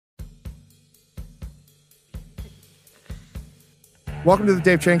Welcome to the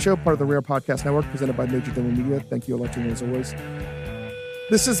Dave Chang Show, part of the Rare Podcast Network, presented by Major Domo Media. Thank you all for tuning in as always.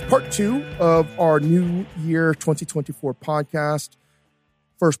 This is part 2 of our New Year 2024 podcast.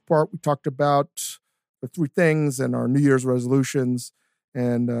 First part, we talked about the 3 things and our New Year's resolutions.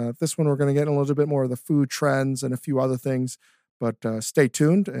 And this one, we're going to get a little bit more of the food trends and a few other things. But stay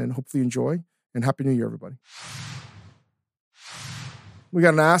tuned and hopefully enjoy. And Happy New Year, everybody. We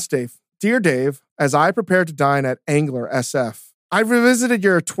got an Ask Dave. Dear Dave, as I prepare to dine at Angler SF, I revisited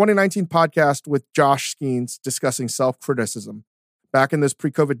your 2019 podcast with Josh Skeens discussing self-criticism. Back in those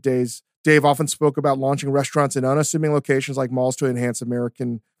pre-COVID days, Dave often spoke about launching restaurants in unassuming locations like malls to enhance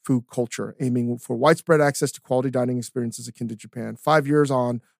American food culture, aiming for widespread access to quality dining experiences akin to Japan. 5 years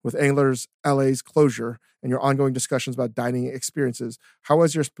on, with Angler's LA's closure and your ongoing discussions about dining experiences, how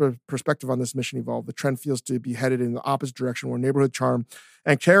has your perspective on this mission evolved? The trend feels to be headed in the opposite direction, where neighborhood charm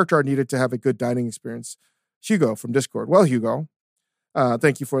and character are needed to have a good dining experience. Hugo from Discord. Well, Hugo,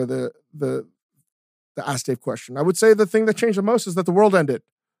 thank you for the Ask Dave question. I would say the thing that changed the most is that the world ended.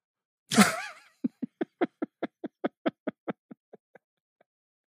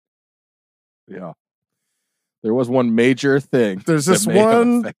 Yeah. There was one major thing. There's this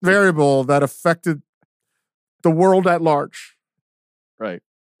one variable that affected the world at large. Right.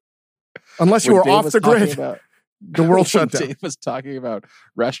 Unless you were off the grid, the world shut down. Dave was talking about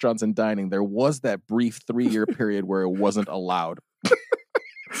restaurants and dining. There was that brief 3-year period where it wasn't allowed.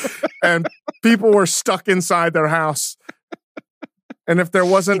 And people were stuck inside their house. And if there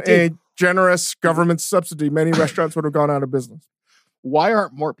wasn't a generous government subsidy, many restaurants would have gone out of business. Why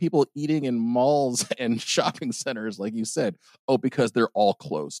aren't more people eating in malls and shopping centers, like you said? Oh, because they're all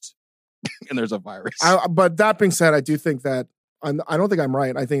closed and there's a virus. But that being said, I do think that I don't think I'm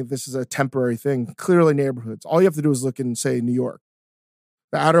right. I think this is a temporary thing. Clearly, neighborhoods. All you have to do is look in, say, New York.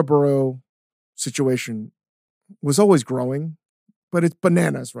 The outer borough situation was always growing, but it's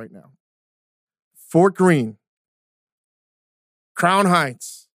bananas right now. Fort Greene, Crown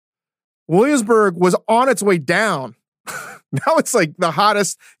Heights, Williamsburg was on its way down. Now it's like the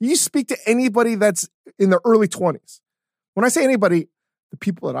hottest. You speak to anybody that's in their early 20s. When I say anybody, the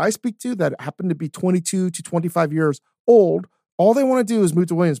people that I speak to that happen to be 22 to 25 years old, all they want to do is move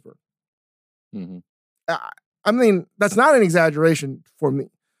to Williamsburg. Mm-hmm. I mean, that's not an exaggeration for me.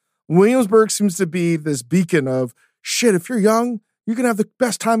 Williamsburg seems to be this beacon of, shit, if you're young, you can have the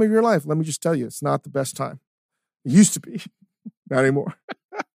best time of your life. Let me just tell you, it's not the best time. It used to be. Not anymore.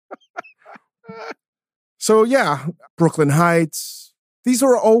 So yeah, Brooklyn Heights, these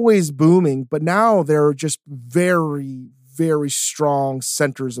are always booming, but now they're just very, very strong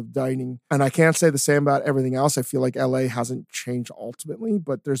centers of dining. And I can't say the same about everything else. I feel like LA hasn't changed ultimately,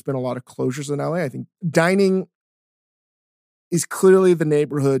 but there's been a lot of closures in LA. I think dining is clearly the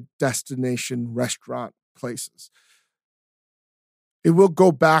neighborhood destination restaurant places. It will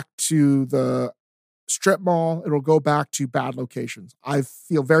go back to the strip mall. It'll go back to bad locations. I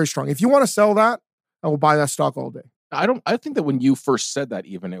feel very strong. If you want to sell that, I will buy that stock all day. I think that when you first said that,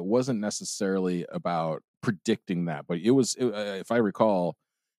 even, it wasn't necessarily about predicting that, but if I recall,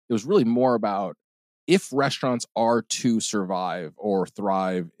 it was really more about if restaurants are to survive or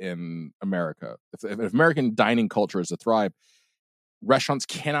thrive in America, if American dining culture is to thrive, restaurants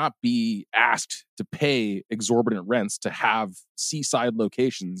cannot be asked to pay exorbitant rents to have seaside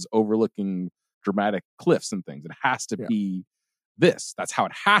locations overlooking dramatic cliffs and things. It has to be this. That's how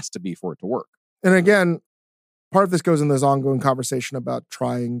it has to be for it to work. And again, part of this goes in this ongoing conversation about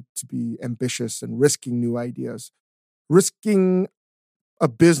trying to be ambitious and risking new ideas. Risking a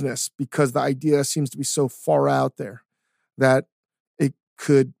business because the idea seems to be so far out there that it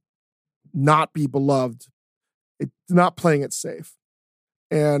could not be beloved. It's not playing it safe.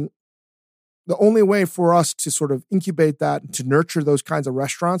 And the only way for us to sort of incubate that and to nurture those kinds of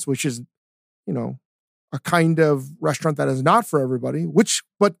restaurants, which is, a kind of restaurant that is not for everybody,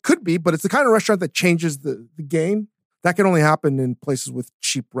 but could be, but it's the kind of restaurant that changes the game. That can only happen in places with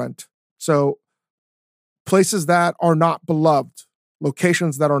cheap rent. So places that are not beloved,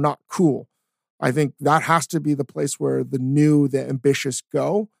 locations that are not cool, I think that has to be the place where the ambitious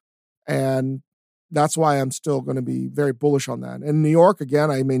go. And that's why I'm still going to be very bullish on that. In New York,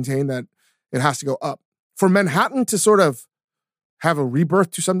 again, I maintain that it has to go up. For Manhattan to sort of have a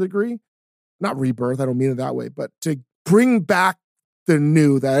rebirth to some degree, not rebirth, I don't mean it that way, but to bring back the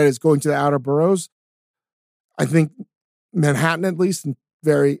new that is going to the outer boroughs, I think Manhattan, at least, in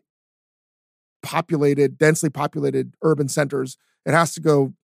very populated, densely populated urban centers, it has to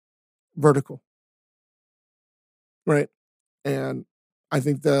go vertical. Right? And I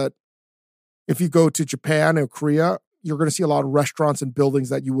think that if you go to Japan or Korea, you're going to see a lot of restaurants and buildings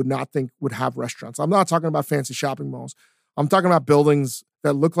that you would not think would have restaurants. I'm not talking about fancy shopping malls. I'm talking about buildings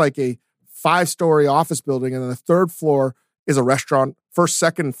that look like a 5-story office building, and then the third floor is a restaurant. First,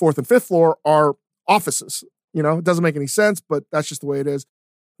 second, fourth, and fifth floor are offices. It doesn't make any sense, but that's just the way it is.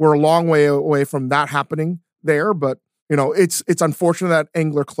 We're a long way away from that happening there, but it's unfortunate that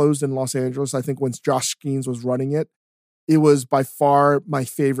Angler closed in Los Angeles. I think when Josh Skeens was running it, it was by far my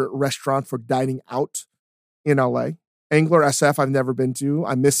favorite restaurant for dining out in LA. Angler SF I've never been to.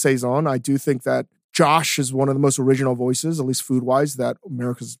 I miss Saison. I do think that Josh is one of the most original voices, at least food-wise, that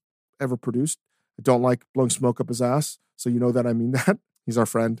America's ever produced. I don't like blowing smoke up his ass, so you know that I mean that. He's our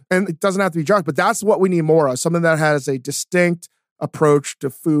friend. And it doesn't have to be Josh, but that's what we need more of. Something that has a distinct approach to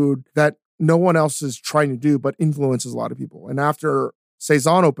food that no one else is trying to do, but influences a lot of people. And after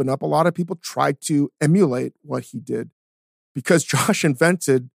Saison opened up, a lot of people tried to emulate what he did because Josh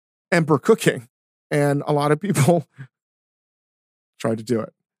invented Emperor cooking. And a lot of people tried to do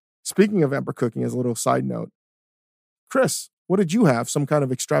it. Speaking of Emperor cooking, as a little side note, Chris, what did you have? Some kind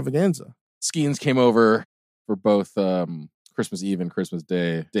of extravaganza? Skeens came over for both Christmas Eve and Christmas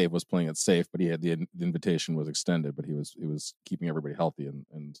Day. Dave was playing it safe, but he had the invitation was extended, but he was keeping everybody healthy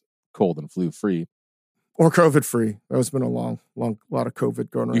and cold and flu free. Or COVID free. There's been a long lot of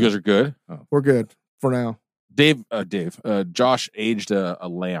COVID going around. You guys are good? Oh. We're good for now. Josh aged a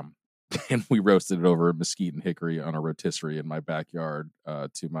lamb and we roasted it over mesquite and hickory on a rotisserie in my backyard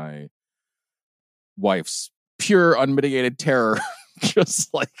to my wife's pure unmitigated terror.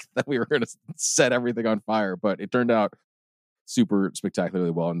 Just like that we were going to set everything on fire, but it turned out super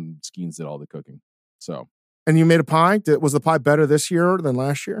spectacularly well, and Skeens did all the cooking. So, and you made a pie. Was the pie better this year than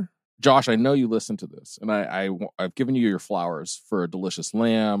last year? Josh, I know you listened to this, and I've given you your flowers for a delicious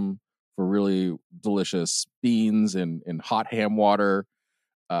lamb, for really delicious beans and hot ham water,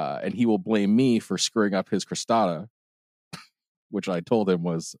 and he will blame me for screwing up his crostata, which I told him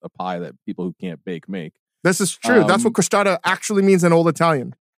was a pie that people who can't bake make. This is true. That's what crostata actually means in Old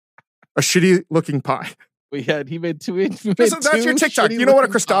Italian. A shitty looking pie. He made two. That's your TikTok. You know what a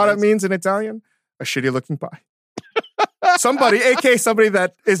crostata means in Italian? A shitty looking pie. Somebody, aka somebody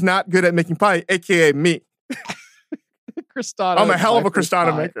that is not good at making pie, aka me. Crostata. I'm a hell of a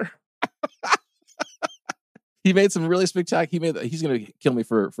crostata maker. He made some really spectacular. He's gonna kill me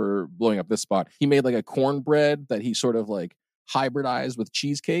for blowing up this spot. He made like a cornbread that he sort of like hybridized with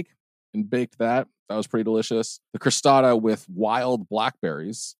cheesecake and baked that. That was pretty delicious. The crostata with wild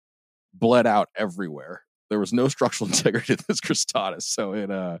blackberries bled out everywhere. There was no structural integrity to this crostata, so it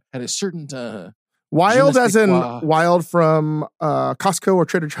had a certain wild as in wild from Costco or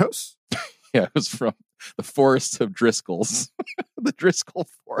Trader Joe's. Yeah, it was from the forest of Driscoll's, the Driscoll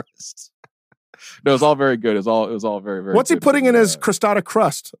forest. No, it was all very good. It was all very, very. What's good. He putting in his crostata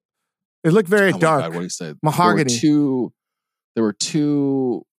crust? It looked very dark. God, what did he say? Mahogany. There were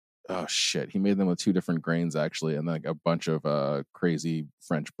two. Oh shit! He made them with two different grains actually, and then like a bunch of crazy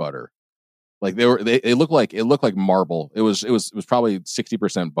French butter. Like they looked like marble. It was probably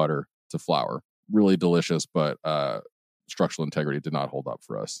 60% butter to flour. Really delicious, but structural integrity did not hold up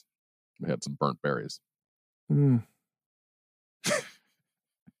for us. We had some burnt berries. Mm.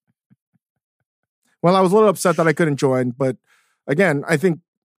 Well, I was a little upset that I couldn't join, but again, I think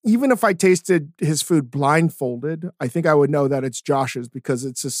even if I tasted his food blindfolded, I think I would know that it's Josh's because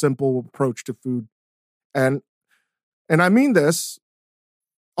it's a simple approach to food. And I mean this,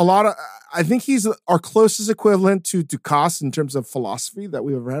 I think he's our closest equivalent to Ducasse in terms of philosophy that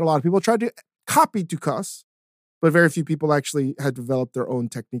we've ever had. A lot of people tried to copy Ducasse, but very few people actually had developed their own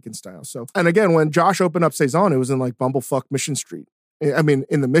technique and style. So, and again, when Josh opened up Saison, it was in like bumblefuck Mission Street. I mean,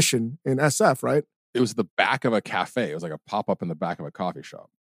 in the Mission in SF, right? It was the back of a cafe. It was like a pop-up in the back of a coffee shop.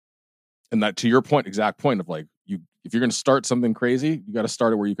 And that, to your exact point of like, if you're going to start something crazy, you got to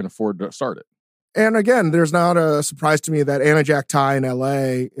start it where you can afford to start it. And again, there's not a surprise to me that Anna Jack Thai in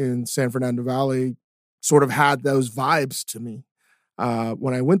LA in San Fernando Valley sort of had those vibes to me.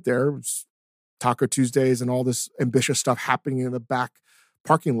 When I went there, it was Taco Tuesdays and all this ambitious stuff happening in the back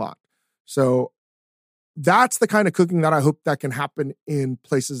parking lot. So that's the kind of cooking that I hope that can happen in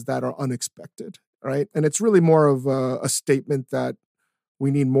places that are unexpected, right? And it's really more of a statement that we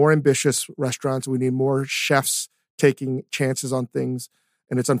need more ambitious restaurants. We need more chefs taking chances on things.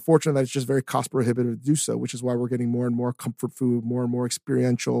 And it's unfortunate that it's just very cost prohibitive to do so, which is why we're getting more and more comfort food, more and more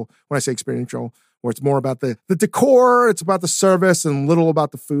experiential. When I say experiential, where it's more about the decor, it's about the service and little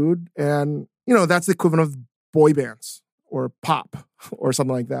about the food. And, that's the equivalent of boy bands or pop or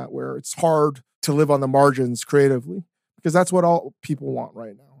something like that, where it's hard to live on the margins creatively because that's what all people want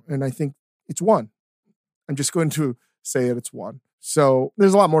right now. And I think it's one. I'm just going to say it's one. So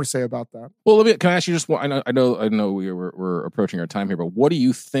there's a lot more to say about that. Well, can I ask you just one? I know we're approaching our time here, but what do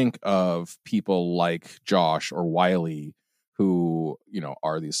you think of people like Josh or Wiley who,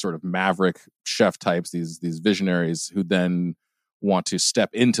 are these sort of maverick chef types, these visionaries who then want to step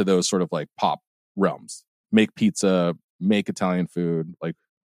into those sort of like pop realms, make pizza, make Italian food. Like,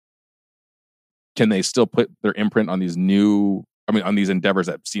 can they still put their imprint on these on these endeavors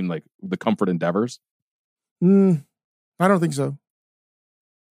that seem like the comfort endeavors? I don't think so.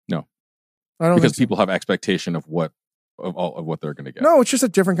 No, I don't because think so. people have expectation of what they're going to get. No, it's just a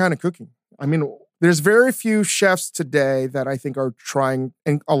different kind of cooking. I mean, there's very few chefs today that I think are trying,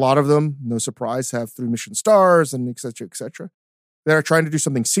 and a lot of them, no surprise, have 3 Michelin stars and et cetera, that are trying to do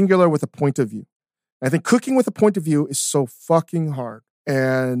something singular with a point of view. I think cooking with a point of view is so fucking hard.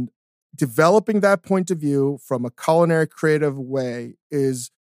 And developing that point of view from a culinary creative way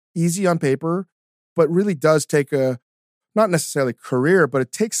is easy on paper, but really does take not necessarily career, but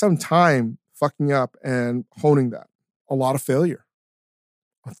it takes some time fucking up and honing that. A lot of failure.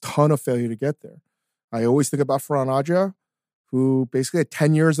 A ton of failure to get there. I always think about Ferran Adria, who basically had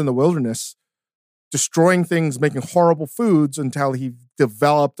 10 years in the wilderness, destroying things, making horrible foods until he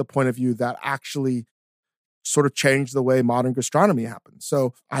developed a point of view that actually sort of changed the way modern gastronomy happens.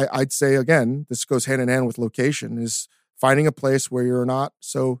 So I'd say, again, this goes hand in hand with location, is finding a place where you're not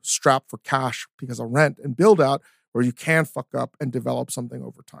so strapped for cash because of rent and build out, where you can fuck up and develop something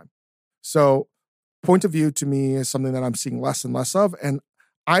over time. So point of view to me is something that I'm seeing less and less of. And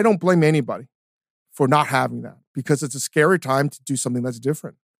I don't blame anybody for not having that, because it's a scary time to do something that's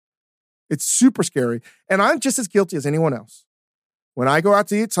different. It's super scary. And I'm just as guilty as anyone else. When I go out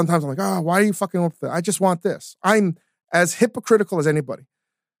to eat, sometimes I'm like, why are you fucking up with that? I just want this. I'm as hypocritical as anybody.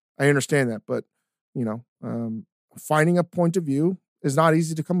 I understand that. But, finding a point of view is not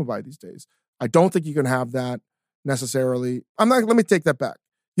easy to come by these days. I don't think you can have that necessarily. Let me take that back.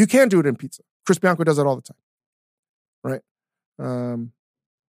 You can do it in pizza. Chris Bianco does it all the time. Right?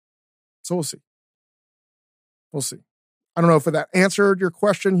 So we'll see. We'll see. I don't know if that answered your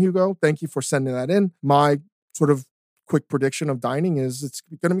question, Hugo. Thank you for sending that in. My sort of quick prediction of dining is it's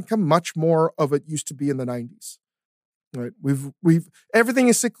going to become much more of it used to be in the 90s. Right? We've everything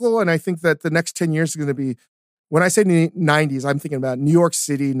is cyclical, and I think that the next 10 years is going to be, when I say 90s, I'm thinking about New York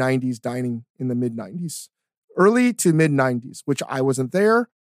City 90s dining in the mid 90s, early to mid 90s, which I wasn't there,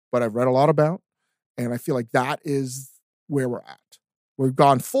 but I've read a lot about, and I feel like that is where we're at. We've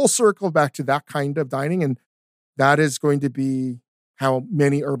gone full circle back to that kind of dining, and that is going to be how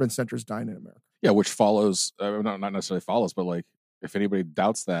many urban centers dine in America. Yeah, which follows, not necessarily follows, but like, if anybody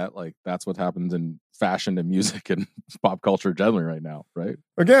doubts that, like, that's what happens in fashion and music and pop culture generally right now, right?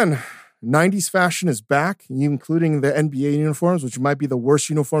 Again, 90s fashion is back, including the NBA uniforms, which might be the worst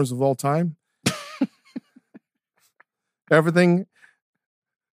uniforms of all time. Everything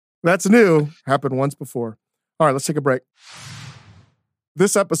that's new happened once before. All right, let's take a break.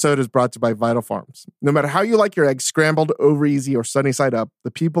 This episode is brought to you by Vital Farms. No matter how you like your eggs, scrambled, over easy, or sunny side up,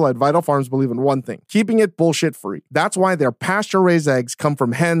 the people at Vital Farms believe in one thing: keeping it bullshit free. That's why their pasture-raised eggs come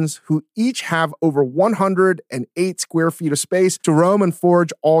from hens who each have over 108 square feet of space to roam and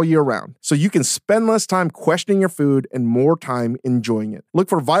forage all year round. So you can spend less time questioning your food and more time enjoying it. Look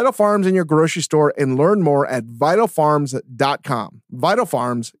for Vital Farms in your grocery store and learn more at vitalfarms.com. Vital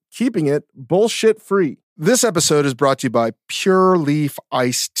Farms, keeping it bullshit free. This episode is brought to you by Pure Leaf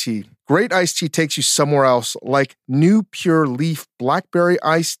Iced Tea. Great iced tea takes you somewhere else, like new Pure Leaf Blackberry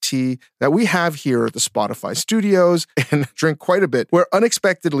Iced Tea that we have here at the Spotify studios and drink quite a bit, where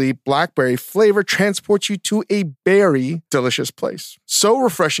unexpectedly blackberry flavor transports you to a berry delicious place. So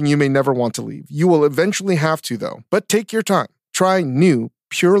refreshing you may never want to leave. You will eventually have to, though. But take your time. Try new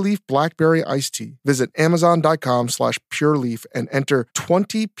Pure Leaf Blackberry Iced Tea. Visit Amazon.com/PureLeaf and enter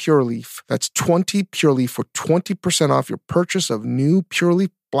 20 Pure Leaf. That's 20 Pure Leaf for 20% off your purchase of new Pure Leaf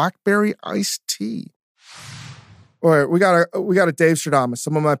Blackberry Iced Tea. All right, we got a Davestradamus,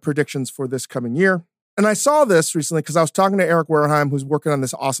 some of my predictions for this coming year. And I saw this recently because I was talking to Eric Wareheim, who's working on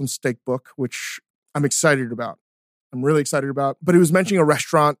this awesome steak book, which I'm excited about. I'm really excited about. But he was mentioning a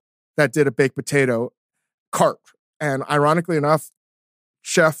restaurant that did a baked potato cart. And ironically enough,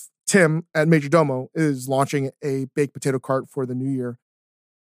 Chef Tim at Major Domo is launching a baked potato cart for the new year.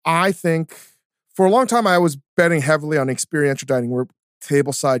 I think for a long time, I was betting heavily on experiential dining where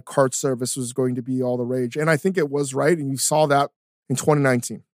tableside cart service was going to be all the rage. And I think it was right. And you saw that in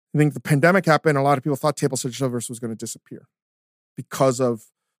 2019. I think the pandemic happened. A lot of people thought tableside service was going to disappear because of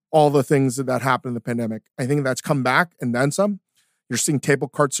all the things that happened in the pandemic. I think that's come back and then some. You're seeing table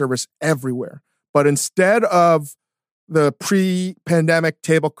cart service everywhere. But instead of the pre-pandemic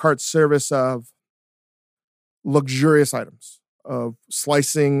table cart service of luxurious items, of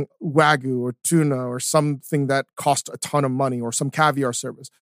slicing Wagyu or tuna or something that cost a ton of money, or some caviar service,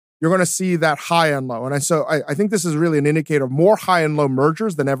 you're going to see that high and low. And I think this is really an indicator of more high and low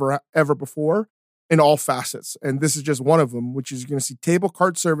mergers than ever before in all facets. And this is just one of them, which is you're going to see table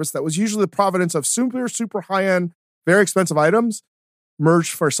cart service that was usually the provenance of super high end, very expensive items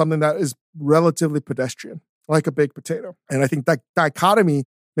merged for something that is relatively pedestrian, like a baked potato. And I think that dichotomy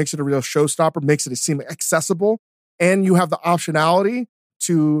makes it a real showstopper, makes it seem accessible, and you have the optionality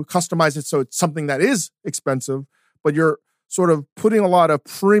to customize it so it's something that is expensive, but you're sort of putting a lot of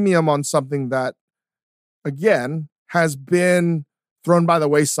premium on something that, again, has been thrown by the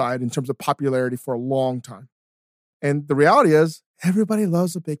wayside in terms of popularity for a long time. And the reality is, everybody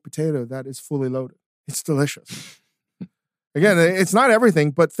loves a baked potato that is fully loaded. It's delicious. Again, it's not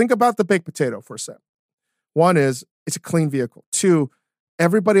everything, but think about the baked potato for a second. One is, it's a clean vehicle. Two,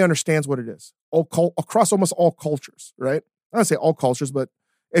 everybody understands what it is. Across almost all cultures, right? I don't say all cultures, but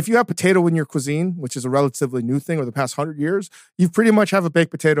if you have potato in your cuisine, which is a relatively new thing over the past 100 years, you pretty much have a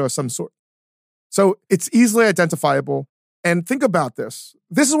baked potato of some sort. So it's easily identifiable. And think about this.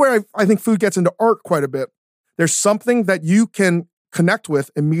 This is where I think food gets into art quite a bit. There's something that you can connect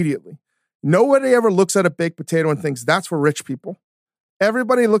with immediately. Nobody ever looks at a baked potato and thinks that's for rich people.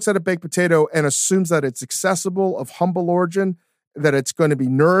 Everybody looks at a baked potato and assumes that it's accessible, of humble origin, that it's going to be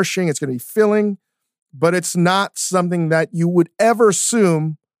nourishing, it's going to be filling, but it's not something that you would ever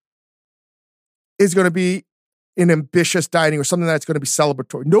assume is going to be an ambitious dining or something that's going to be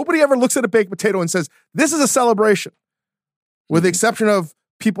celebratory. Nobody ever looks at a baked potato and says, this is a celebration, with the exception of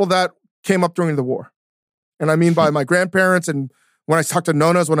people that came up during the war. And I mean by my grandparents, and when I talk to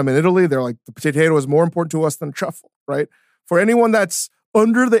nonas when I'm in Italy, they're like, the potato is more important to us than truffle, right? For anyone that's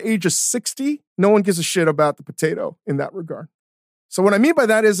under the age of 60, no one gives a shit about the potato in that regard. So what I mean by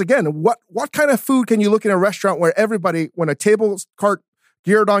that is, again, what kind of food can you look in a restaurant where everybody, when a table cart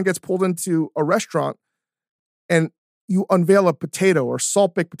gueridon gets pulled into a restaurant and you unveil a potato or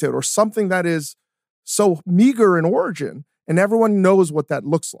salt baked potato or something that is so meager in origin, and everyone knows what that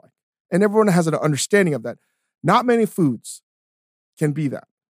looks like, and everyone has an understanding of that. Not many foods can be that.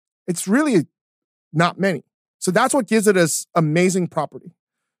 It's really not many. So that's what gives it this amazing property.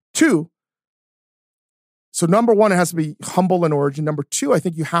 Two, so number one, it has to be humble in origin. Number two, I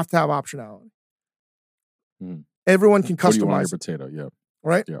think you have to have optionality. Everyone can customize. What do you want your potato? Yeah.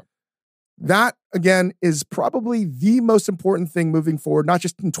 Right? Yeah. That, again, is probably the most important thing moving forward, not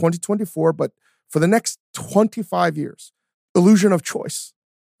just in 2024, but for the next 25 years. Illusion of choice,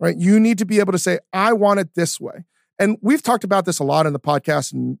 right? You need to be able to say, I want it this way. And we've talked about this a lot in the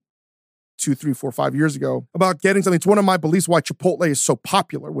podcast in 2, 3, 4, 5 years ago about getting something. It's one of my beliefs why Chipotle is so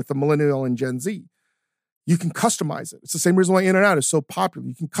popular with the millennial and Gen Z. You can customize it. It's the same reason why In-N-Out is so popular.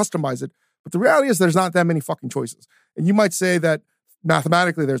 You can customize it. But the reality is there's not that many fucking choices. And you might say that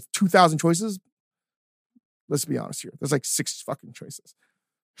mathematically there's 2,000 choices. Let's be honest here. There's like 6 fucking choices.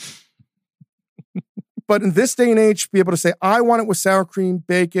 But in this day and age, be able to say, I want it with sour cream,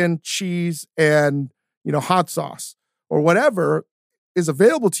 bacon, cheese, and hot sauce, or whatever is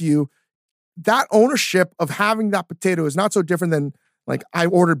available to you, that ownership of having that potato is not so different than like, I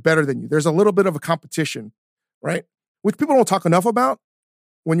ordered better than you. There's a little bit of a competition, right? Which people don't talk enough about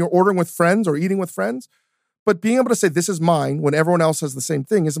when you're ordering with friends or eating with friends. But being able to say, this is mine, when everyone else has the same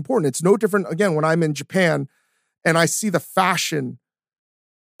thing is important. It's no different, again, when I'm in Japan and I see the fashion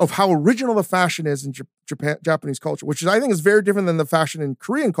of how original the fashion is in Japanese culture, which I think is very different than the fashion in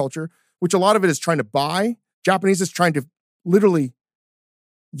Korean culture, which a lot of it is trying to buy. Japanese is trying to literally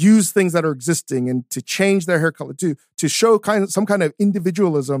use things that are existing and to change their hair color, to show some kind of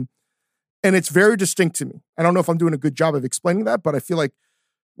individualism. And it's very distinct to me. I don't know if I'm doing a good job of explaining that, but I feel like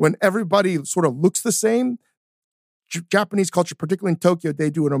when everybody sort of looks the same, Japanese culture, particularly in Tokyo,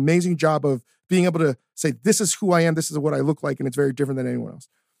 they do an amazing job of being able to say, this is who I am, this is what I look like, and it's very different than anyone else.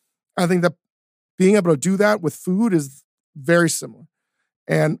 I think that being able to do that with food is very similar.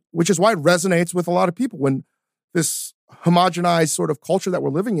 And which is why it resonates with a lot of people when this homogenized sort of culture that we're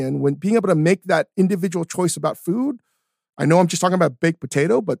living in, when being able to make that individual choice about food, I know I'm just talking about baked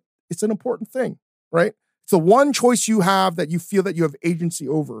potato, but it's an important thing, right? It's the one choice you have that you feel that you have agency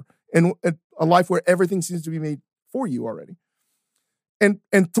over in a life where everything seems to be made for you already. And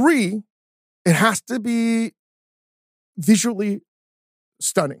 3, it has to be visually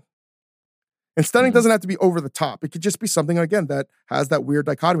stunning. And stunning doesn't have to be over the top. It could just be something, again, that has that weird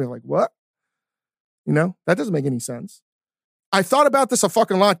dichotomy of like, what? That doesn't make any sense. I thought about this a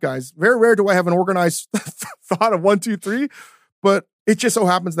fucking lot, guys. Very rare do I have an organized thought of 1, 2, 3, but it just so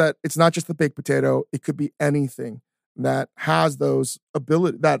happens that it's not just the baked potato. It could be anything that has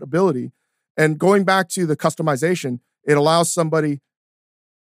that ability. And going back to the customization, it allows somebody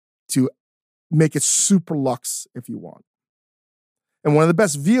to make it super luxe if you want. And one of the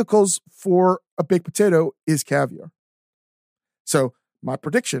best vehicles for a baked potato is caviar. So my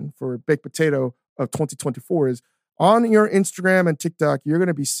prediction for baked potato of 2024 is on your Instagram and TikTok, you're going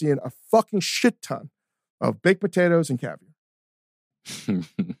to be seeing a fucking shit ton of baked potatoes and caviar.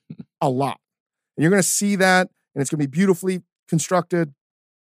 A lot. And you're going to see that, and it's going to be beautifully constructed.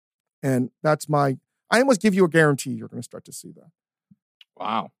 And that's I almost give you a guarantee you're going to start to see that.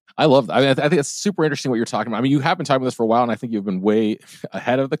 Wow. I love that. I think it's super interesting what you're talking about. I mean, you have been talking about this for a while, and I think you've been way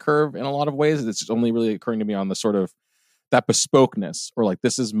ahead of the curve in a lot of ways. It's only really occurring to me on the sort of that bespokeness, or like,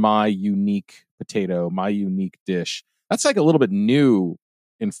 this is my unique potato, my unique dish. That's like a little bit new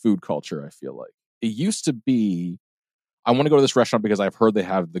in food culture, I feel like. It used to be, I want to go to this restaurant because I've heard they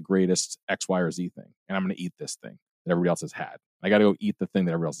have the greatest X, Y, or Z thing, and I'm going to eat this thing that everybody else has had. I got to go eat the thing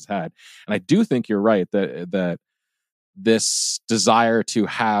that everybody else has had. And I do think you're right that this desire to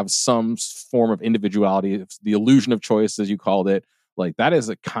have some form of individuality, the illusion of choice, as you called it, like that is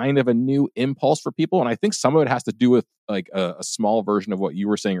a kind of a new impulse for people. And I think some of it has to do with like a small version of what you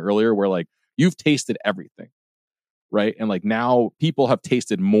were saying earlier, where like you've tasted everything, right? And like now people have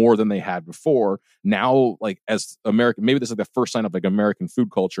tasted more than they had before. Now, like as American, maybe this is like the first sign of like American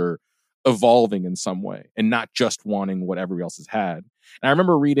food culture evolving in some way and not just wanting what everybody else has had. And I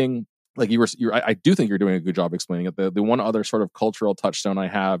remember reading, like I do think you're doing a good job explaining it. The one other sort of cultural touchstone I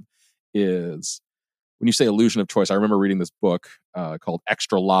have is when you say illusion of choice. I remember reading this book called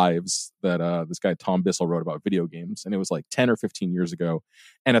Extra Lives that this guy Tom Bissell wrote about video games, and it was like 10 or 15 years ago.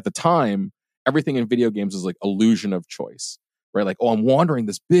 And at the time, everything in video games is like illusion of choice, right? Like, oh, I'm wandering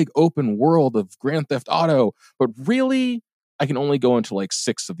this big open world of Grand Theft Auto, but really, I can only go into like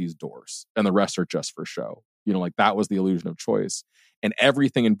 6 of these doors, and the rest are just for show. You know, like that was the illusion of choice. And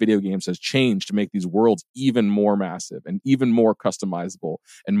everything in video games has changed to make these worlds even more massive and even more customizable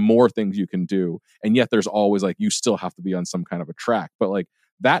and more things you can do. And yet there's always like, you still have to be on some kind of a track. But like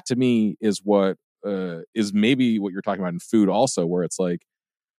that to me is what is maybe what you're talking about in food also, where it's like,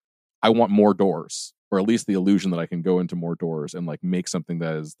 I want more doors, or at least the illusion that I can go into more doors and like make something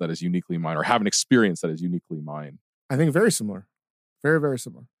that is uniquely mine, or have an experience that is uniquely mine. I think very similar. Very, very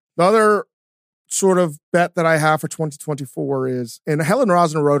similar. The other sort of bet that I have for 2024 is, and Helen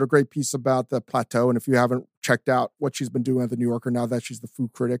Rosner wrote a great piece about the plateau. And if you haven't checked out what she's been doing at the New Yorker now that she's the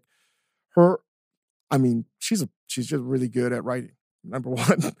food critic, she's just really good at writing. Number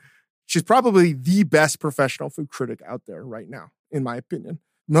one, she's probably the best professional food critic out there right now, in my opinion.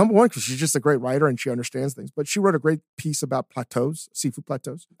 Number one, because she's just a great writer and she understands things. But she wrote a great piece about plateaus, seafood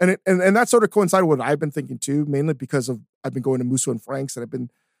plateaus. And that sort of coincided with what I've been thinking too, mainly because I've been going to Musso and Frank's,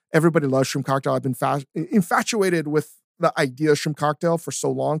 and everybody loves shrimp cocktail. I've been infatuated with the idea of shrimp cocktail for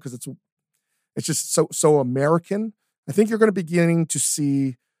so long because it's just so American. I think you're going to be beginning to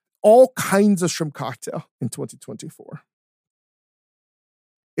see all kinds of shrimp cocktail in 2024.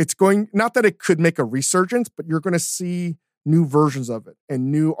 It's going, not that it could make a resurgence, but you're going to see new versions of it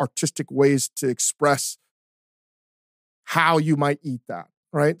and new artistic ways to express how you might eat that,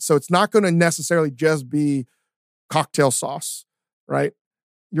 right? So it's not going to necessarily just be cocktail sauce, right?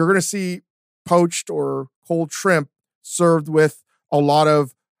 You're going to see poached or cold shrimp served with a lot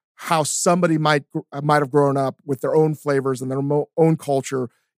of how somebody might have grown up with their own flavors and their own culture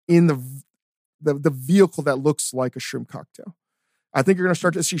in the vehicle that looks like a shrimp cocktail. I think you're going to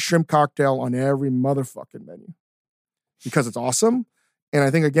start to see shrimp cocktail on every motherfucking menu because it's awesome. And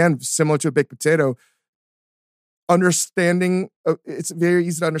I think, again, similar to a baked potato, understanding, it's very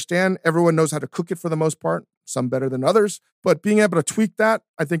easy to understand. Everyone knows how to cook it for the most part, some better than others. But being able to tweak that,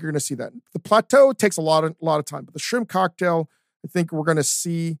 I think you're going to see that. The plateau takes a lot of time. But the shrimp cocktail, I think we're going to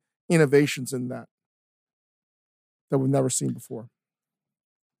see innovations in that we've never seen before.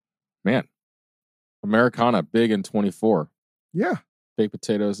 Man, Americana, big in 24. Yeah. Baked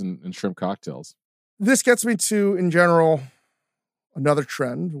potatoes and shrimp cocktails. This gets me to, in general, another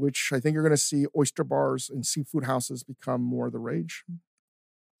trend, which I think you're going to see oyster bars and seafood houses become more the rage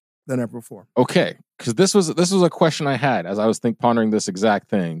than ever before. Okay, because this was a question I had as I was pondering this exact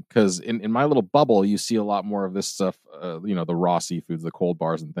thing. Because in my little bubble, you see a lot more of this stuff, the raw seafoods, the cold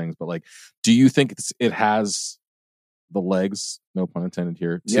bars and things. But like, do you think it has the legs, no pun intended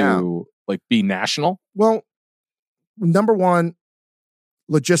here, to like be national? Well, number one,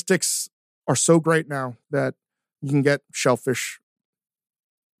 logistics are so great now that you can get shellfish,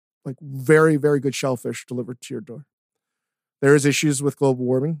 like very, very good shellfish delivered to your door. There is issues with global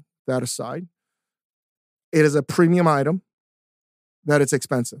warming, that aside. It is a premium item that it's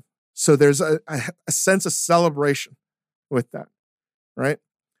expensive. So there's a sense of celebration with that, right?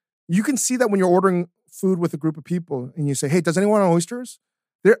 You can see that when you're ordering food with a group of people and you say, hey, does anyone want oysters?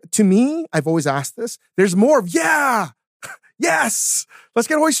 To me, I've always asked this, there's more of, yeah, Yes, let's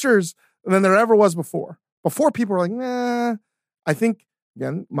get oysters. Than there ever was before. Before people were like, nah. I think,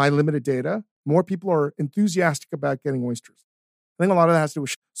 again, my limited data, more people are enthusiastic about getting oysters. I think a lot of that has to do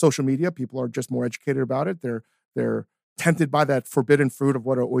with social media. People are just more educated about it. They're tempted by that forbidden fruit of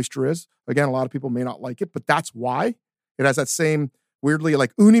what an oyster is. Again, a lot of people may not like it, but that's why. It has that same, weirdly,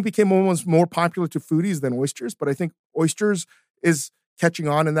 like uni became almost more popular to foodies than oysters, but I think oysters is catching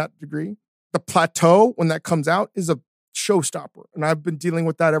on in that degree. The plateau, when that comes out, is a showstopper. And I've been dealing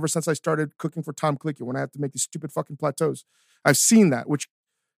with that ever since I started cooking for Tom Colicchio, when I have to make these stupid fucking plateaus. I've seen that, which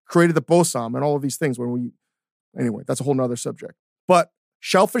created the bosom and all of these things anyway, that's a whole nother subject. But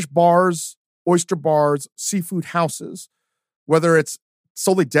shellfish bars, oyster bars, seafood houses, whether it's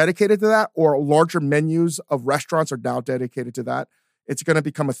solely dedicated to that or larger menus of restaurants are now dedicated to that, it's going to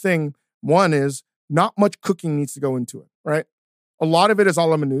become a thing. One is not much cooking needs to go into it, right? A lot of it is a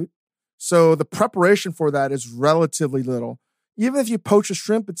la minute. So the preparation for that is relatively little. Even if you poach a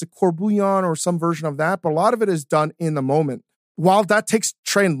shrimp, it's a corbouillon or some version of that, but a lot of it is done in the moment. While that takes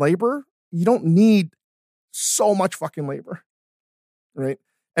trained labor, you don't need so much fucking labor, right?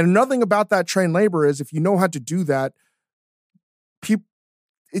 And another thing about that trained labor is if you know how to do that,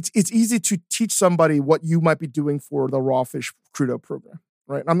 it's easy to teach somebody what you might be doing for the raw fish crudo program,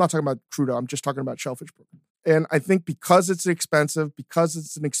 right? I'm not talking about crudo. I'm just talking about shellfish program. And I think because it's expensive, because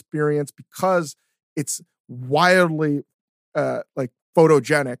it's an experience, because it's wildly like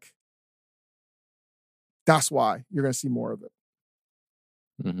photogenic, that's why you're going to see more of it.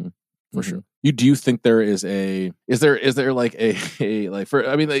 Mm-hmm. For sure. Do you think there is there like a like for,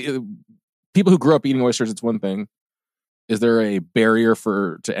 I mean, like, people who grew up eating oysters, it's one thing. Is there a barrier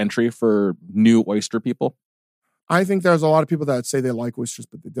to entry for new oyster people? I think there's a lot of people that say they like oysters,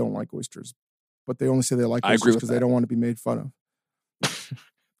 but they don't like oysters. But they only say they like oysters because they don't want to be made fun of.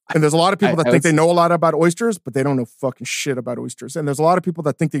 And there's a lot of people that think they know a lot about oysters, but they don't know fucking shit about oysters. And there's a lot of people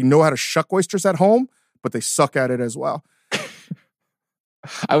that think they know how to shuck oysters at home, but they suck at it as well.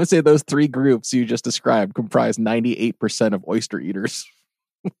 I would say those three groups you just described comprise 98% of oyster eaters.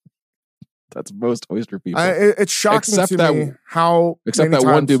 That's most oyster people. It's shocking to me how except that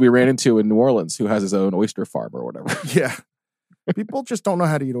one dude we ran into in New Orleans who has his own oyster farm or whatever. Yeah. People just don't know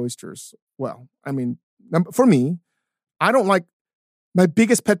how to eat oysters well. I mean, for me, I don't like, my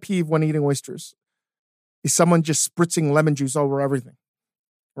biggest pet peeve when eating oysters is someone just spritzing lemon juice over everything.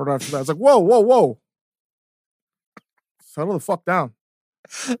 Right after that, it's like, whoa. Settle the fuck down.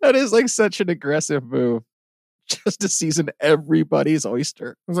 That is like such an aggressive move. Just to season everybody's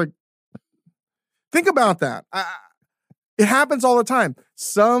oyster. I was like, think about that. It happens all the time.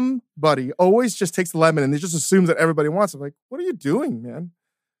 Somebody always just takes the lemon and they just assumes that everybody wants it. Like, what are you doing, man?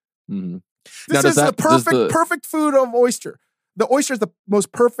 Mm-hmm. This is the perfect food of oyster. The oyster is the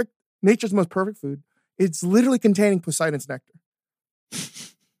most perfect, nature's most perfect food. It's literally containing Poseidon's nectar.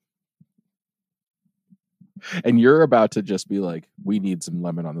 And you're about to just be like, we need some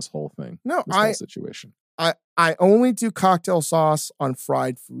lemon on this whole thing. No, whole situation. I only do cocktail sauce on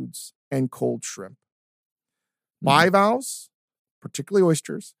fried foods and cold shrimp. Bivalves, particularly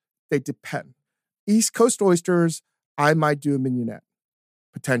oysters, they depend. East Coast oysters, I might do a mignonette,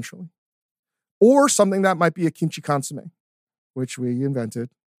 potentially. Or something that might be a kimchi consomme, which we invented.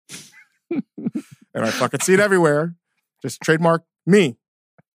 And I fucking see it everywhere. Just trademark me.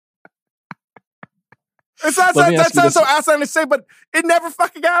 That sounds so asinine to say, but it never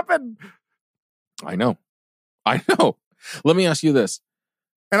fucking happened. I know. Let me ask you this.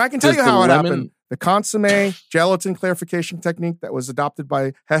 And I can tell you how it happened. The consomme gelatin clarification technique that was adopted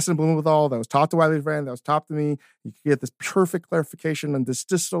by Hessen Blumenthal, that was taught to Wiley Brand, that was taught to me. You could get this perfect clarification and this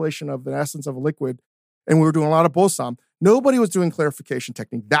distillation of the essence of a liquid. And we were doing a lot of balsam. Nobody was doing clarification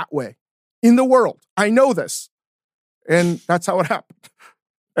technique that way in the world. I know this. And that's how it happened.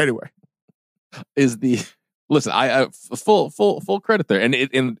 Anyway. Listen, I full credit there. And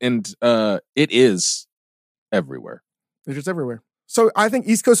it is everywhere. It's just everywhere. So I think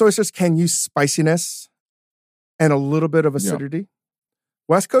East Coast oysters can use spiciness and a little bit of acidity. Yeah.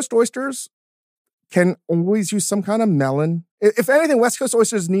 West Coast oysters can always use some kind of melon. If anything, West Coast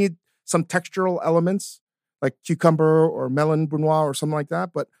oysters need some textural elements like cucumber or melon brunoise or something like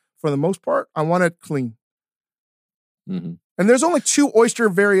that. But for the most part, I want it clean. Mm-hmm. And there's only 2 oyster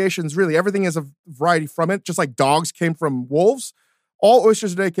variations, really. Everything is a variety from it, just like dogs came from wolves. All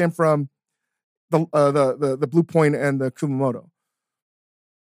oysters today came from the Blue Point and the Kumamoto.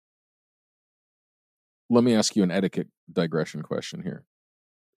 Let me ask you an etiquette digression question here.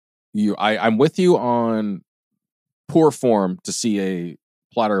 I'm with you on poor form to see a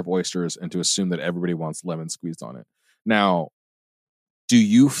platter of oysters and to assume that everybody wants lemon squeezed on it. Now, do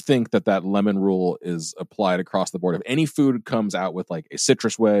you think that lemon rule is applied across the board? If any food comes out with like a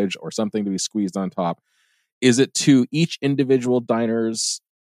citrus wedge or something to be squeezed on top, is it to each individual diner's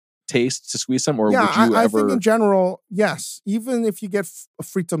taste to squeeze some, or would you I ever? think in general, yes. Even if you get a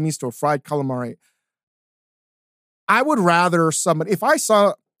frito misto, fried calamari, I would rather somebody, if I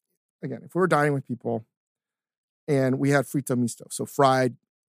saw, again, if we were dining with people and we had frito misto, so fried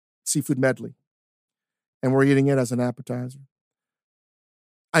seafood medley, and we're eating it as an appetizer,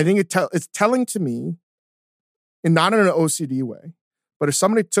 I think it's telling to me, and not in an OCD way, but if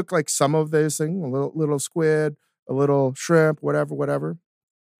somebody took like some of this thing, a little squid, a little shrimp, whatever,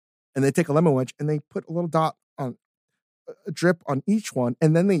 and they take a lemon wedge and they put a little dot on a drip on each one,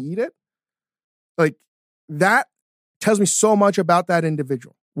 and then they eat it, like that tells me so much about that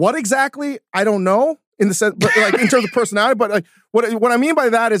individual. What exactly? I don't know in the sense, but like in terms of personality, but like what I mean by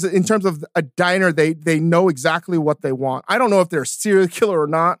that is in terms of a diner, they know exactly what they want. I don't know if they're a serial killer or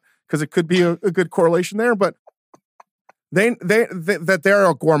not, because it could be a good correlation there, but that they're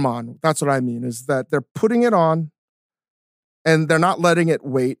a gourmand. That's what I mean, is that they're putting it on and they're not letting it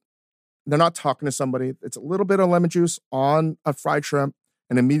wait. They're not talking to somebody. It's a little bit of lemon juice on a fried shrimp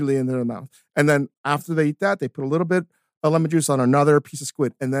and immediately into their mouth. And then after they eat that, they put a little bit of lemon juice on another piece of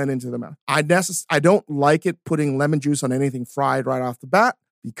squid and then into the mouth. I don't like it putting lemon juice on anything fried right off the bat,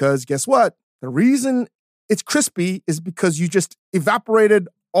 because guess what? The reason it's crispy is because you just evaporated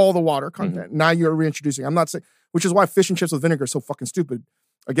all the water content. Mm-hmm. Now you're reintroducing. I'm not saying, which is why fish and chips with vinegar is so fucking stupid.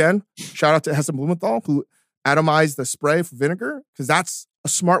 Again, shout out to Heston Blumenthal, who atomized the spray for vinegar, because that's a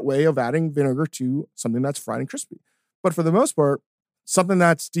smart way of adding vinegar to something that's fried and crispy. But for the most part, something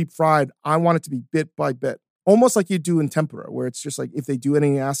that's deep fried, I want it to be bit by bit, almost like you do in tempura, where it's just like if they do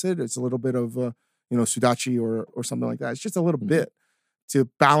any acid, it's a little bit of sudachi or something like that. It's just a little bit to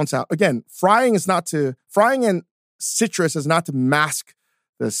balance out. Again, frying and citrus is not to mask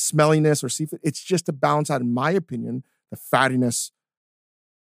the smelliness or seafood. It's just to balance out, in my opinion, the fattiness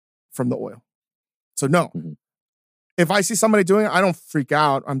from the oil. So no. Mm-hmm. If I see somebody doing it, I don't freak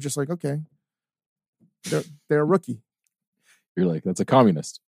out. I'm just like, okay, they're a rookie. You're like, that's a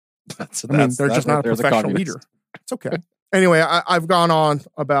communist. They're just not a professional eater. It's okay. Anyway, I've gone on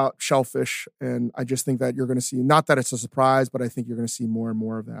about shellfish, and I just think that you're going to see, not that it's a surprise, but I think you're going to see more and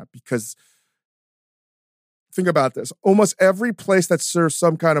more of that, because think about this. Almost every place that serves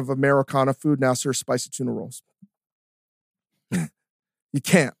some kind of Americana food now serves spicy tuna rolls. You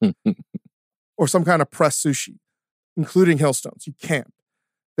can't. Or some kind of pressed sushi, including Hillstones. You can't.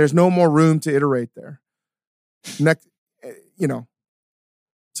 There's no more room to iterate there. Next,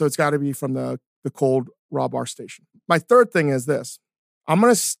 so it's got to be from the cold raw bar station. My third thing is this. I'm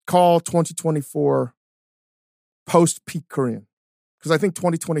going to call 2024 post-peak Korean, because I think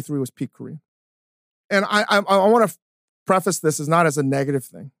 2023 was peak Korean. And I want to preface this as not as a negative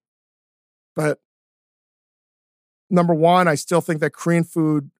thing, but number one, I still think that Korean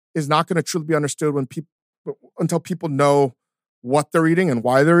food is not going to truly be understood until people know what they're eating and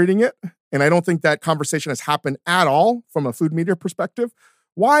why they're eating it. And I don't think that conversation has happened at all from a food media perspective.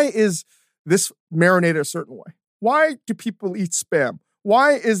 Why is this marinated a certain way? Why do people eat Spam?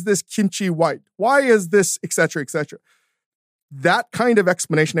 Why is this kimchi white? Why is this, et cetera, et cetera? That kind of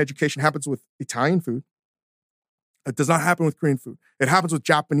explanation education happens with Italian food. It does not happen with Korean food. It happens with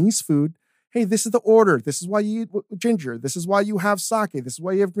Japanese food. Hey, this is the order. This is why you eat ginger. This is why you have sake. This is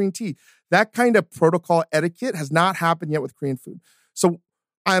why you have green tea. That kind of protocol etiquette has not happened yet with Korean food. So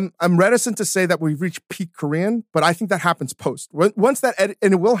I'm reticent to say that we've reached peak Korean, but I think that happens post. Once that, and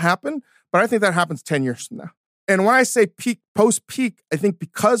it will happen, but I think that happens 10 years from now. And when I say peak, post-peak, I think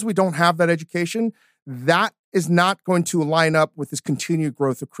because we don't have that education, that is not going to line up with this continued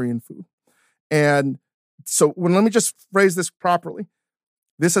growth of Korean food. And so let me just phrase this properly.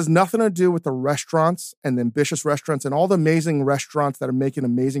 This has nothing to do with the restaurants and the ambitious restaurants and all the amazing restaurants that are making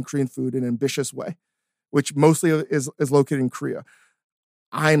amazing Korean food in an ambitious way, which mostly is located in Korea.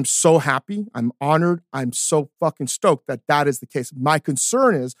 I'm so happy. I'm honored. I'm so fucking stoked that is the case. My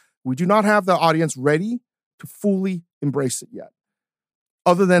concern is we do not have the audience ready to fully embrace it yet.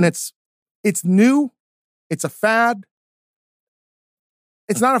 Other than it's new. It's a fad.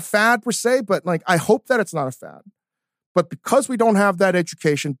 It's not a fad per se, but like I hope that it's not a fad. But because we don't have that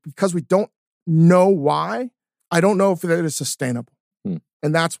education, because we don't know why, I don't know if that is sustainable.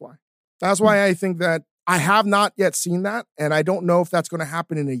 And that's why. That's why I think that I have not yet seen that. And I don't know if that's going to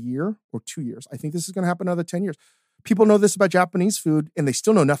happen in a year or 2 years. I think this is going to happen another 10 years. People know this about Japanese food, and they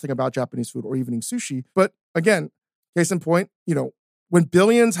still know nothing about Japanese food or evening sushi. But again, case in point, when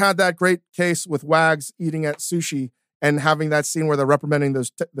Billions had that great case with Wags eating at sushi and having that scene where they're reprimanding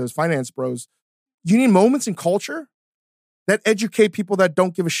those finance bros, you need moments in culture that educate people that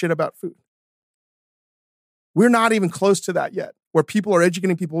don't give a shit about food. We're not even close to that yet, where people are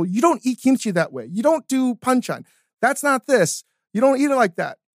educating people. You don't eat kimchi that way. You don't do panchan. That's not this. You don't eat it like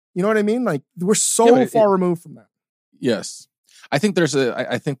that. You know what I mean? Like, we're so far removed from that. Yes. I think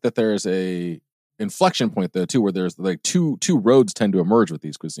that there's a inflection point though too, where there's like two roads tend to emerge with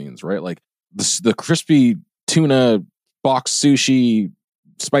these cuisines, right? Like the crispy tuna box sushi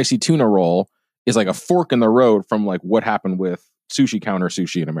spicy tuna roll is like a fork in the road from like what happened with sushi counter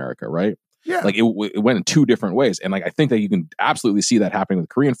sushi in America, right? Yeah. Like it went in two different ways. And like I think that you can absolutely see that happening with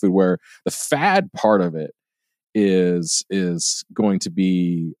Korean food, where the fad part of it is going to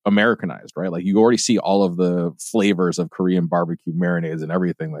be Americanized, right? Like you already see all of the flavors of Korean barbecue marinades and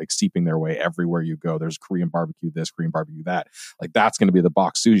everything like seeping their way everywhere you go. There's Korean barbecue this, Korean barbecue that. Like that's going to be the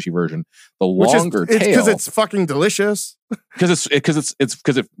box sushi version. The longer tail, because it's fucking delicious. Because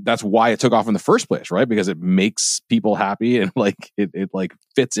that's why it took off in the first place, right? Because it makes people happy and like it like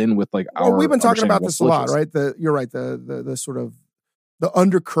fits in with like our. Well, we've been talking about this a lot, delicious. right? You're right. The sort of the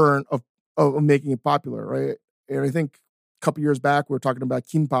undercurrent of making it popular, right? And I think a couple years back, we were talking about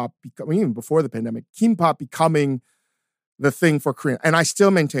kimbap becoming, even before the pandemic, kimbap becoming the thing for Korean. And I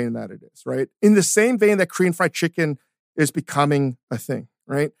still maintain that it is, right? In the same vein that Korean fried chicken is becoming a thing,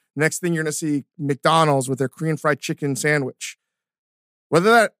 right? Next thing you're going to see McDonald's with their Korean fried chicken sandwich.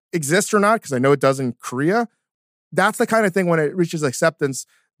 Whether that exists or not, because I know it does in Korea, that's the kind of thing when it reaches acceptance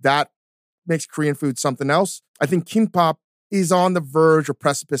that makes Korean food something else. I think kimbap is on the verge or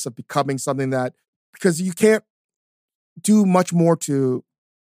precipice of becoming something that, because you can't do much more to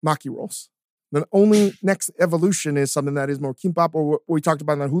maki rolls. The only next evolution is something that is more kimbap, or what we talked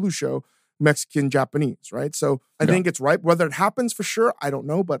about on that Hulu show, Mexican Japanese, right? So I think it's right. Whether it happens for sure, I don't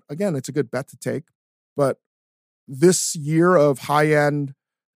know. But again, it's a good bet to take. But this year of high-end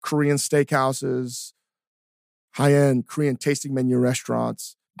Korean steakhouses, high-end Korean tasting menu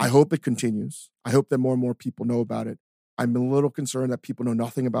restaurants, I hope it continues. I hope that more and more people know about it. I'm a little concerned that people know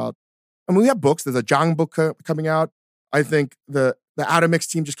nothing about. I mean, we have books. There's a Jang book coming out. I think the Atomix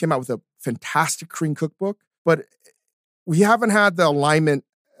team just came out with a fantastic Korean cookbook, but we haven't had the alignment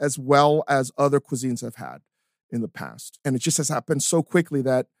as well as other cuisines have had in the past. And it just has happened so quickly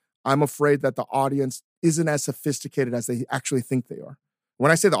that I'm afraid that the audience isn't as sophisticated as they actually think they are.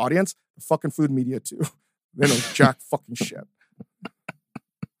 When I say the audience, the fucking food media too. They know jack fucking shit.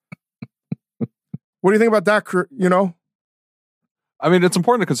 What do you think about that, you know? I mean, it's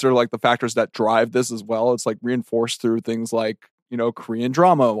important to consider like the factors that drive this as well. It's like reinforced through things like, you know, Korean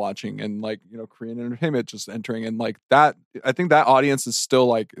drama watching and like, you know, Korean entertainment just entering, and like that. I think that audience is still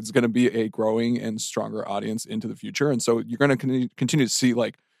like, it's going to be a growing and stronger audience into the future. And so you're going to continue to see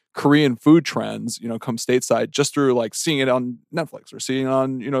like Korean food trends, you know, come stateside just through like seeing it on Netflix or seeing it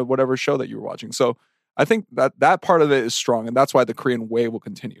on, you know, whatever show that you were watching. So I think that part of it is strong, and that's why the Korean way will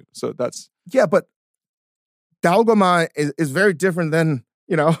continue. So that's. Yeah, but dalgoma is very different than,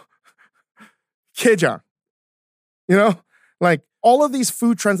 you know, kejang. You know, like all of these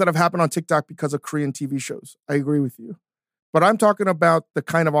food trends that have happened on TikTok because of Korean TV shows. I agree with you. But I'm talking about the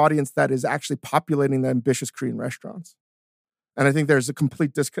kind of audience that is actually populating the ambitious Korean restaurants. And I think there's a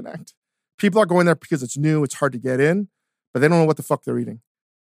complete disconnect. People are going there because it's new, it's hard to get in, but they don't know what the fuck they're eating.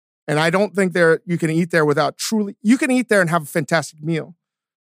 And I don't think you can eat there without truly, you can eat there and have a fantastic meal.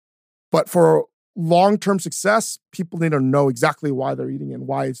 But for long-term success, people need to know exactly why they're eating and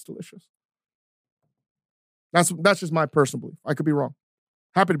why it's delicious. That's just my personal belief. I could be wrong.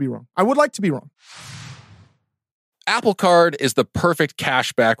 Happy to be wrong. I would like to be wrong. Apple Card is the perfect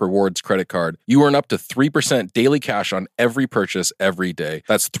cashback rewards credit card. You earn up to 3% daily cash on every purchase every day.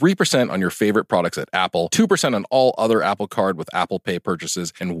 That's 3% on your favorite products at Apple, 2% on all other Apple Card with Apple Pay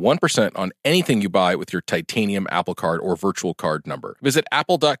purchases, and 1% on anything you buy with your titanium Apple Card or virtual card number. Visit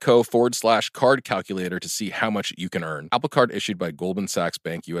apple.co/card calculator to see how much you can earn. Apple Card issued by Goldman Sachs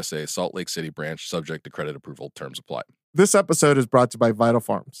Bank USA, Salt Lake City branch, subject to credit approval. Terms apply. This episode is brought to you by Vital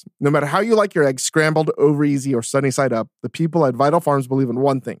Farms. No matter how you like your eggs, scrambled, over easy, or sunny side up, the people at Vital Farms believe in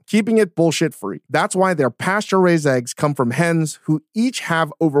one thing: keeping it bullshit free. That's why their pasture-raised eggs come from hens who each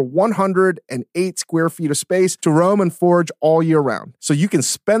have over 108 square feet of space to roam and forage all year round. So you can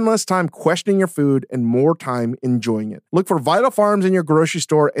spend less time questioning your food and more time enjoying it. Look for Vital Farms in your grocery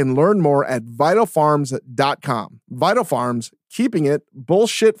store and learn more at vitalfarms.com. Vital Farms, keeping it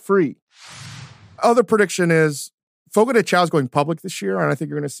bullshit free. Other prediction is Fogo de Chao is going public this year, and I think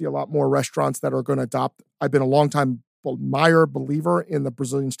you're going to see a lot more restaurants that are going to adopt. I've been a long-time believer in the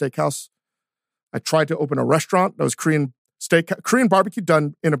Brazilian steakhouse. I tried to open a restaurant that was Korean barbecue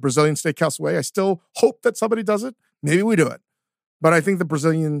done in a Brazilian steakhouse way. I still hope that somebody does it. Maybe we do it. But I think the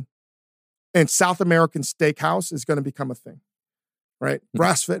Brazilian And South American steakhouse is going to become a thing, right?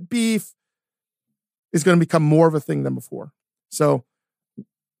 Grass-fed beef is going to become more of a thing than before. So,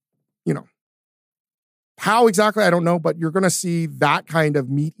 how exactly, I don't know, but you're going to see that kind of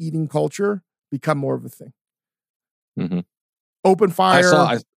meat-eating culture become more of a thing. Mm-hmm. Open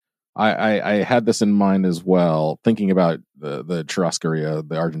fire. I had this in mind as well, thinking about the churrascaria,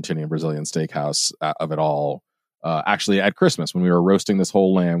 the Argentinian Brazilian steakhouse of it all. Actually, at Christmas, when we were roasting this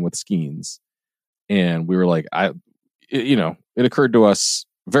whole lamb with skeins, and we were like, it occurred to us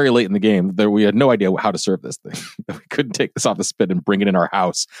very late in the game that we had no idea how to serve this thing. We couldn't take this off the spit and bring it in our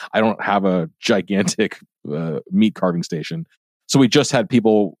house. I don't have a gigantic meat carving station, so we just had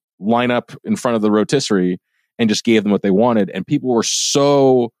people line up in front of the rotisserie and just gave them what they wanted, and people were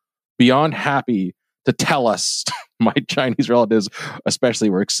so beyond happy to tell us. My Chinese relatives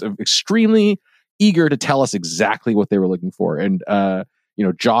especially were extremely eager to tell us exactly what they were looking for. And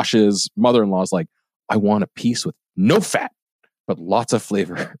Josh's mother-in-law is like, I want a piece with no fat but lots of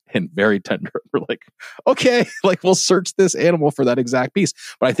flavor and very tender. We're like, okay, like we'll search this animal for that exact piece.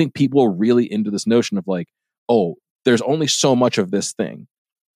 But I think people are really into this notion of like, oh, there's only so much of this thing,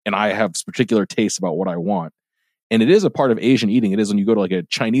 and I have particular tastes about what I want. And it is a part of Asian eating. It is when you go to like a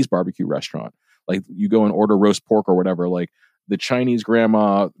Chinese barbecue restaurant, like you go and order roast pork or whatever, like the Chinese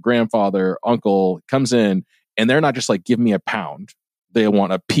grandma, grandfather, uncle comes in and they're not just like, give me a pound. They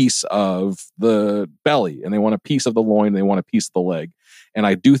want a piece of the belly and they want a piece of the loin. They want a piece of the leg. And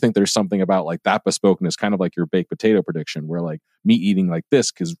I do think there's something about like that bespokeness, kind of like your baked potato prediction, where like meat eating like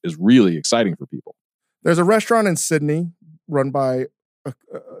this is really exciting for people. There's a restaurant in Sydney run by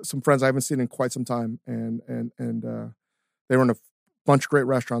some friends I haven't seen in quite some time. And they run a bunch of great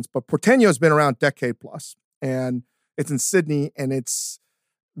restaurants, but Porteño's been around decade plus, and it's in Sydney, and it's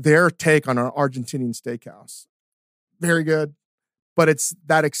their take on an Argentinian steakhouse. Very good. But it's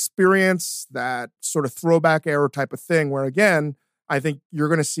that experience, that sort of throwback era type of thing where, again, I think you're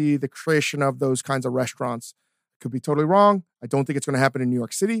going to see the creation of those kinds of restaurants. Could be totally wrong. I don't think it's going to happen in New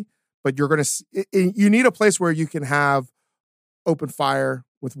York City, but you're going to you need a place where you can have open fire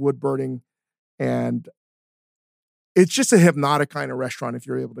with wood burning, and it's just a hypnotic kind of restaurant if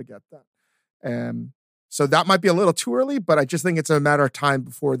you're able to get that. So that might be a little too early, but I just think it's a matter of time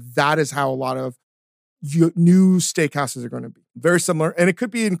before that is how a lot of new steakhouses are going to be. Very similar. And it could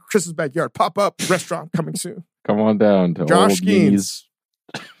be in Chris's backyard. Pop-up restaurant coming soon. Come on down to Josh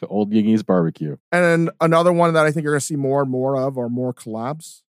Old Yingy's Barbecue. And then another one that I think you're going to see more and more of are more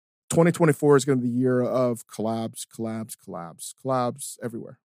collabs. 2024 is going to be the year of collabs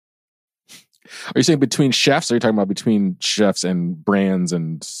everywhere. Are you saying between chefs, or are you talking about between chefs and brands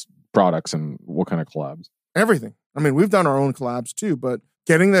and products, and what kind of collabs? Everything. I mean, we've done our own collabs too, but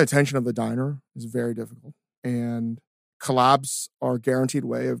getting the attention of the diner is very difficult. And collabs are a guaranteed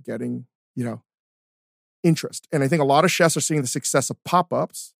way of getting, interest. And I think a lot of chefs are seeing the success of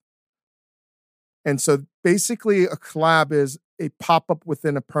pop-ups. And so basically a collab is a pop-up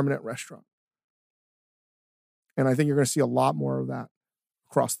within a permanent restaurant. And I think you're going to see a lot more of that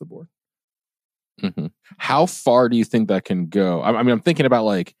across the board. Mm-hmm. How far do you think that can go? I mean, I'm thinking about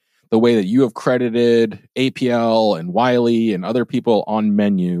like the way that you have credited APL and Wiley and other people on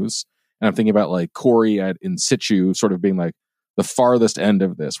menus. And I'm thinking about like Corey at In Situ sort of being like the farthest end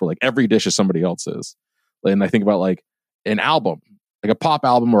of this, where like every dish is somebody else's. And I think about like an album, like a pop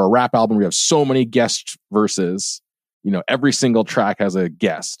album or a rap album where you have so many guest verses, every single track has a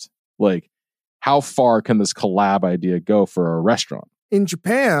guest. Like, how far can this collab idea go for a restaurant? In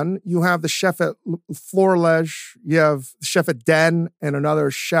Japan, you have the chef at Florelege, you have the chef at Den, and another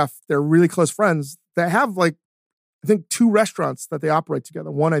chef. They're really close friends. They have like, I think 2 restaurants that they operate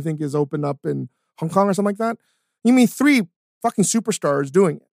together. One, I think, is opened up in Hong Kong or something like that. You mean 3 fucking superstars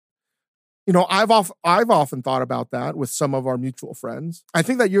doing it. I've often thought about that with some of our mutual friends. I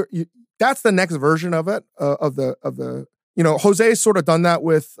think that that's the next version of it, of the Jose's sort of done that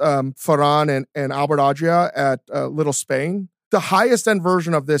with Ferran and Albert Adria at Little Spain. The highest end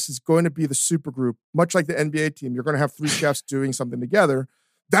version of this is going to be the supergroup, much like the NBA team. You're going to have 3 chefs doing something together.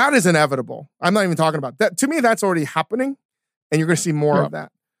 That is inevitable. I'm not even talking about that. To me, that's already happening, and you're going to see more of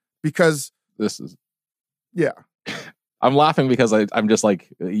that because this is, yeah. I'm laughing because I'm just like,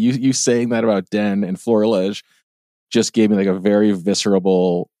 you saying that about Den and Florelege just gave me like a very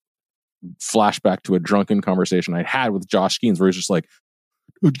visceral flashback to a drunken conversation I had with Josh Skeens, where he's just like,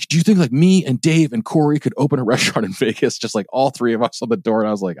 do you think like me and Dave and Corey could open a restaurant in Vegas? Just like all 3 of us on the door. And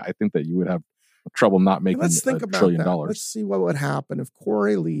I was like, I think that you would have trouble not making $1 trillion. Let's see what would happen if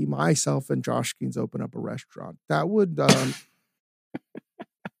Corey Lee, myself, and Josh Skeens open up a restaurant. That would,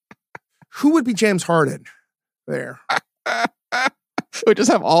 who would be James Harden there? We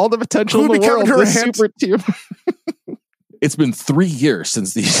just have all the potential Who in the would be world. Kevin This Durant? super team. It's been 3 years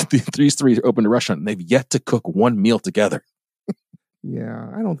since these three opened a restaurant, and they've yet to cook one meal together. Yeah,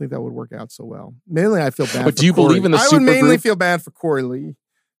 I don't think that would work out so well. Mainly, I feel bad. But for do you Corey. believe in the I super would mainly group? feel bad for Corey Lee.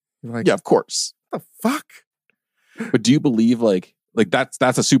 Like, Yeah, of course. what the fuck? But do you believe like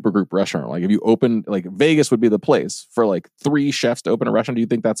that's a super group restaurant? Like if you open like Vegas would be the place for like 3 chefs to open a restaurant. Do you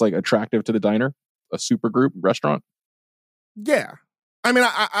think that's like attractive to the diner? A super group restaurant? Yeah. I mean,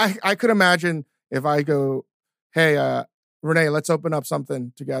 I could imagine if I go, hey, Renee, let's open up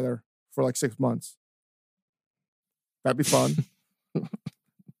something together for like 6 months. That'd be fun.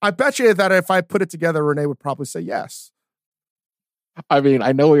 I bet you that if I put it together, Renee would probably say yes. I mean,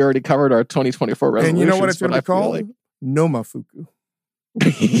 I know we already covered our 2024 resolutions. And you know what it's going to be called? Like... Nomafuku.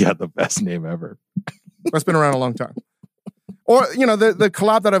 Yeah, the best name ever. That's been around a long time. Or, you know, the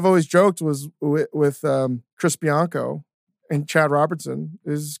collab that I've always joked was with Chris Bianco and Chad Robertson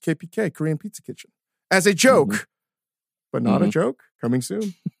is KPK, Korean Pizza Kitchen. As a joke, but not a joke. Coming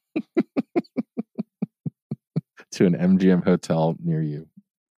soon. To an MGM hotel near you.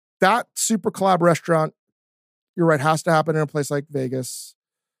 That super collab restaurant, you're right, has to happen in a place like Vegas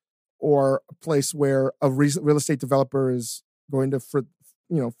or a place where a real estate developer is going to foot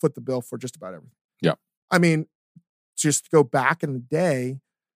the bill for just about everything. Yeah. I mean, just to go back in the day,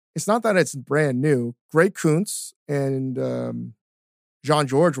 it's not that it's brand new. Gray Kuntz and Jean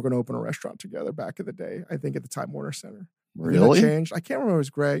George were going to open a restaurant together back in the day, I think at the Time Warner Center. Really? That changed. I can't remember if it was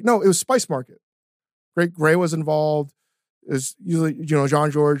Gray. No, it was Spice Market. Gray was involved. Is usually,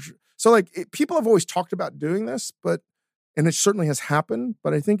 Jean George. So like people have always talked about doing this, and it certainly has happened,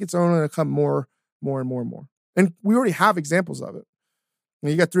 but I think it's only going to come more and more and more. And we already have examples of it.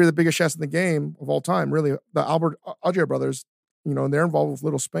 You got 3 of the biggest chefs in the game of all time, really, the Albert Adria brothers, and they're involved with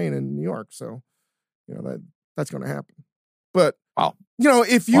Little Spain in New York. So, that's going to happen. But, wow.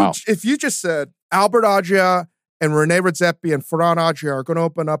 If you just said Albert Adria and Rene Redzepi and Ferran Adria are going to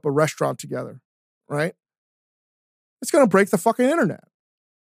open up a restaurant together, right? It's going to break the fucking internet.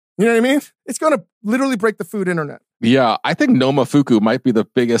 You know what I mean? It's going to literally break the food internet. Yeah, I think Nomafuku might be the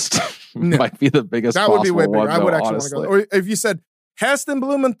biggest. No. Might be the biggest. That would be way bigger. One, I would though, actually honestly. want to go. Or if you said Heston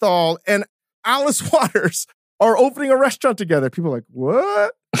Blumenthal and Alice Waters are opening a restaurant together, people are like,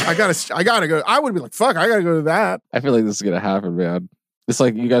 what? I gotta go. I would be like, fuck, I gotta go to that. I feel like this is gonna happen, man. It's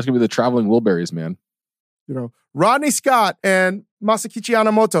like you guys could be the traveling Wilburys, man. Rodney Scott and Masakichi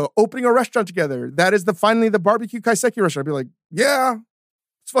Yanamoto opening a restaurant together. That is finally the barbecue kaiseki restaurant. I'd be like, yeah,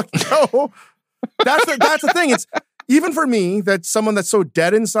 let's fucking go. That's the thing. It's even for me, that's someone that's so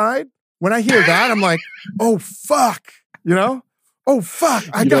dead inside. When I hear that, I'm like, oh fuck, oh fuck,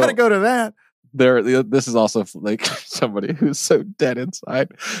 I gotta go to that. This is also like somebody who's so dead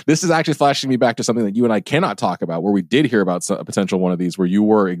inside. This is actually flashing me back to something that you and I cannot talk about, where we did hear about a potential one of these, where you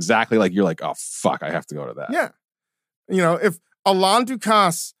were exactly like, you're like, oh fuck, I have to go to that. Yeah. If Alain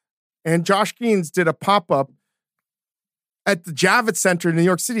Ducasse and Josh Geens did a pop-up at the Javits Center in New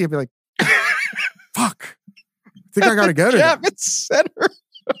York City, I'd be like, fuck, I think I gotta go to that. Javits Center.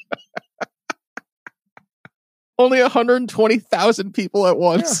 Only 120,000 people at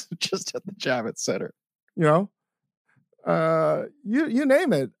once, just at the Javits Center. You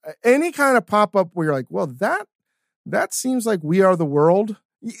name it. Any kind of pop-up where you're like, well, that seems like We Are the World.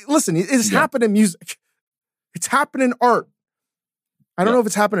 Listen, it's happened in music. It's happened in art. I don't know if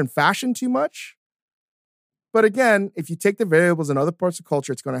it's happened in fashion too much. But again, if you take the variables in other parts of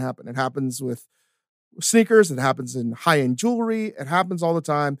culture, it's going to happen. It happens with sneakers. It happens in high-end jewelry. It happens all the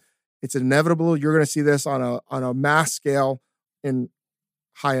time. It's inevitable. You're going to see this on a mass scale in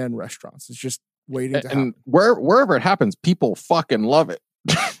high-end restaurants. It's just waiting to happen. And wherever it happens, people fucking love it.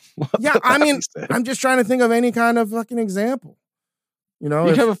 Yeah, I mean, I'm just trying to think of any kind of fucking example. You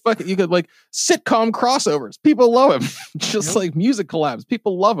could like sitcom crossovers. People love them. Just like music collabs.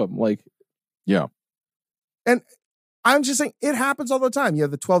 People love them. Like, yeah. And I'm just saying, it happens all the time. You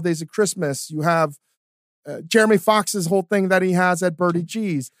have the 12 Days of Christmas. You have Jeremy Fox's whole thing that he has at Birdie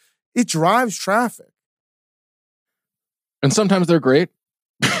G's. It drives traffic. And sometimes they're great.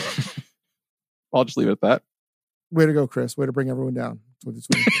 I'll just leave it at that. Way to go, Chris. Way to bring everyone down.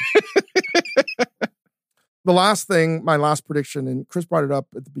 The last thing, my last prediction, and Chris brought it up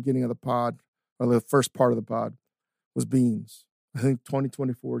at the beginning of the pod, or the first part of the pod, was beans. I think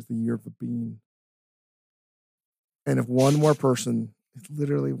 2024 is the year of the bean. And if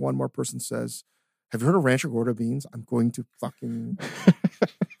literally one more person says, have you heard of Rancho Gordo beans? I'm going to fucking...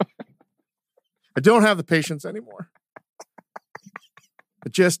 I don't have the patience anymore. I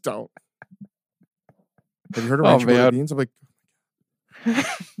just don't. Have you heard of Rancho Gordo beans? I'm like,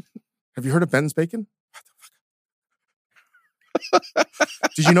 have you heard of Ben's Bacon? What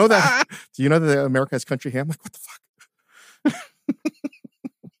Did you know that? Do you know that America has country ham? Like, what the fuck?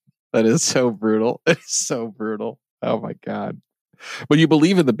 That is so brutal. It's so brutal. Oh my God. But you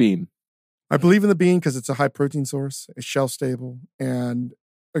believe in the bean. I believe in the bean because it's a high protein source. It's shelf stable. And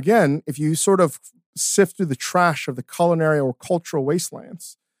again, if you sort of sift through the trash of the culinary or cultural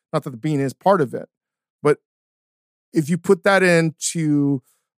wastelands, not that the bean is part of it, but if you put that into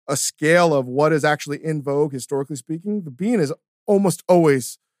a scale of what is actually in vogue, historically speaking, the bean is almost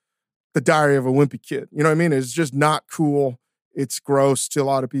always the diary of a wimpy kid. You know what I mean? It's just not cool. It's gross to a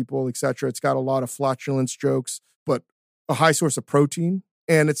lot of people, etc. It's got a lot of flatulence jokes, but a high source of protein.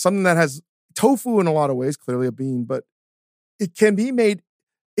 And it's something that has tofu in a lot of ways, clearly a bean, but it can be made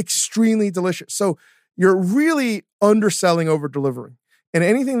extremely delicious. So you're really underselling, over delivering. And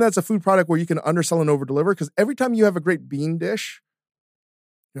anything that's a food product where you can undersell and over deliver, because every time you have a great bean dish,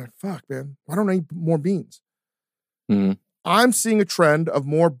 you're like, fuck, man, why don't I eat more beans? Mm-hmm. I'm seeing a trend of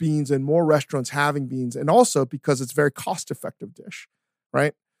more beans and more restaurants having beans, and also because it's a very cost-effective dish,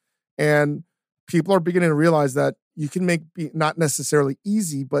 right? And people are beginning to realize that you can make not necessarily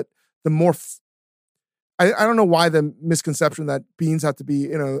easy, but the more I don't know why the misconception that beans have to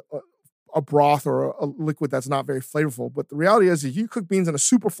be in a broth or a liquid that's not very flavorful. But the reality is, if you cook beans in a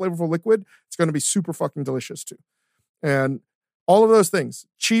super flavorful liquid, it's going to be super fucking delicious too. And all of those things,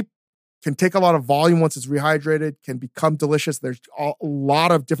 cheap, can take a lot of volume once it's rehydrated, can become delicious. There's a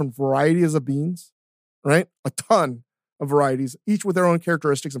lot of different varieties of beans, right? A ton of varieties, each with their own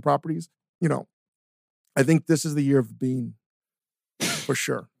characteristics and properties. You know, I think this is the year of the bean for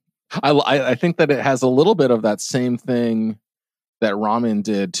sure. I think that it has a little bit of that same thing that ramen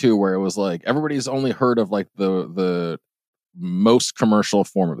did too, where it was like everybody's only heard of like the most commercial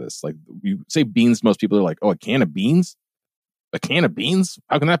form of this. Like you say beans, most people are like, oh, a can of beans? A can of beans?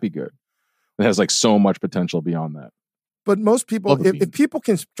 How can that be good? It has like so much potential beyond that. But most people, if people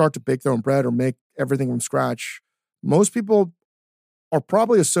can start to bake their own bread or make everything from scratch, most people are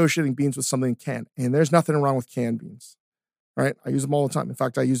probably associating beans with something canned. And there's nothing wrong with canned beans, right? I use them all the time. In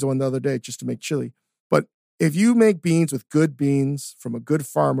fact, I used one the other day just to make chili. But if you make beans with good beans from a good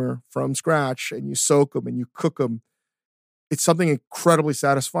farmer from scratch and you soak them and you cook them, it's something incredibly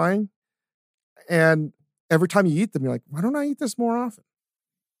satisfying. And every time you eat them, you're like, why don't I eat this more often?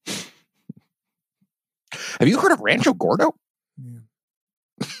 Have you heard of Rancho Gordo? Yeah.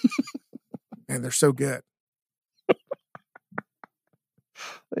 And they're so good.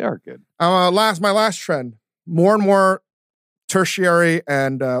 They are good. My last trend, more and more tertiary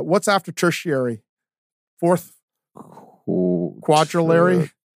and what's after tertiary? Fourth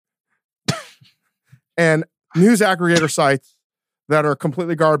quadrillary. And news aggregator sites that are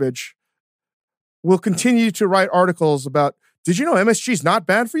completely garbage will continue to write articles about, did you know MSG is not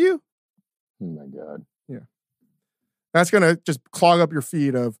bad for you? Oh my God. Yeah. That's going to just clog up your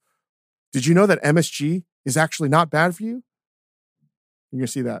feed of, did you know that MSG is actually not bad for you? You're going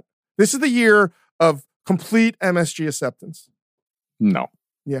to see that. This is the year of complete MSG acceptance. No.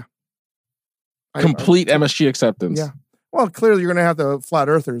 Yeah. Complete MSG acceptance. Yeah. Well, clearly you're going to have the flat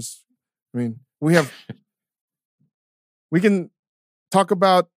earthers. I mean, we can talk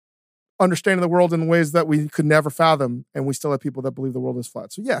about understanding the world in ways that we could never fathom, and we still have people that believe the world is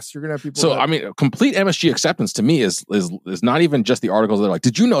flat. So yes, you're going to have people. So I mean, complete MSG acceptance to me is not even just the articles that are like,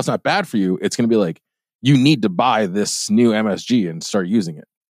 did you know it's not bad for you? It's going to be like, you need to buy this new MSG and start using it.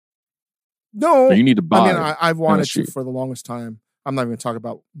 No, or you need to buy. I mean, I've wanted MSG. to for the longest time. I'm not even going to talk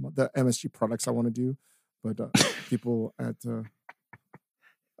about the MSG products I want to do, but people at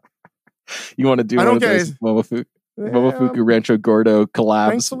you want to do one of those Momofuku Rancho Gordo collabs.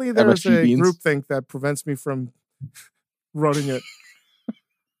 Thankfully, there's MSG a beans. groupthink that prevents me from running it,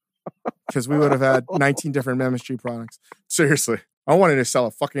 because we would have had 19 different MSG products. Seriously, I wanted to sell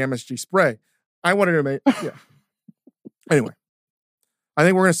a fucking MSG spray. I wanted to make Anyway, I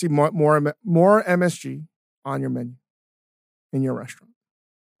think we're going to see more MSG on your menu in your restaurant.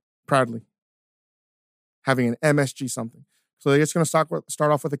 Proudly having an MSG something. So it's going to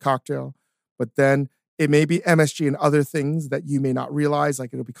start off with a cocktail, but then it may be MSG and other things that you may not realize,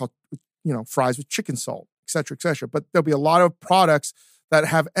 like it'll be called, fries with chicken salt, et cetera, et cetera. But there'll be a lot of products that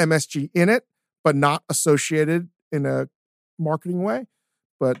have MSG in it, but not associated in a marketing way.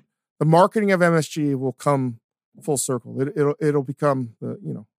 But the marketing of MSG will come full circle. It'll become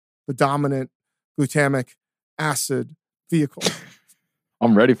the dominant glutamic acid vehicle.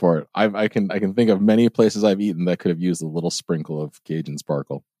 I'm ready for it. I can think of many places I've eaten that could have used a little sprinkle of Cajun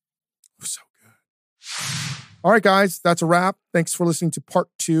sparkle. So good. All right, guys, that's a wrap. Thanks for listening to part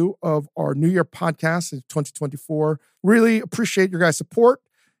 2 of our New Year podcast in 2024. Really appreciate your guys' support.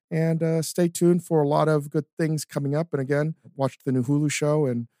 And stay tuned for a lot of good things coming up. And again, watch the new Hulu show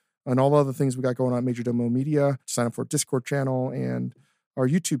and all the other things we got going on at Majordomo Media. Sign up for our Discord channel and our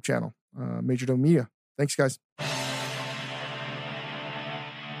YouTube channel, Majordomo Media. Thanks, guys.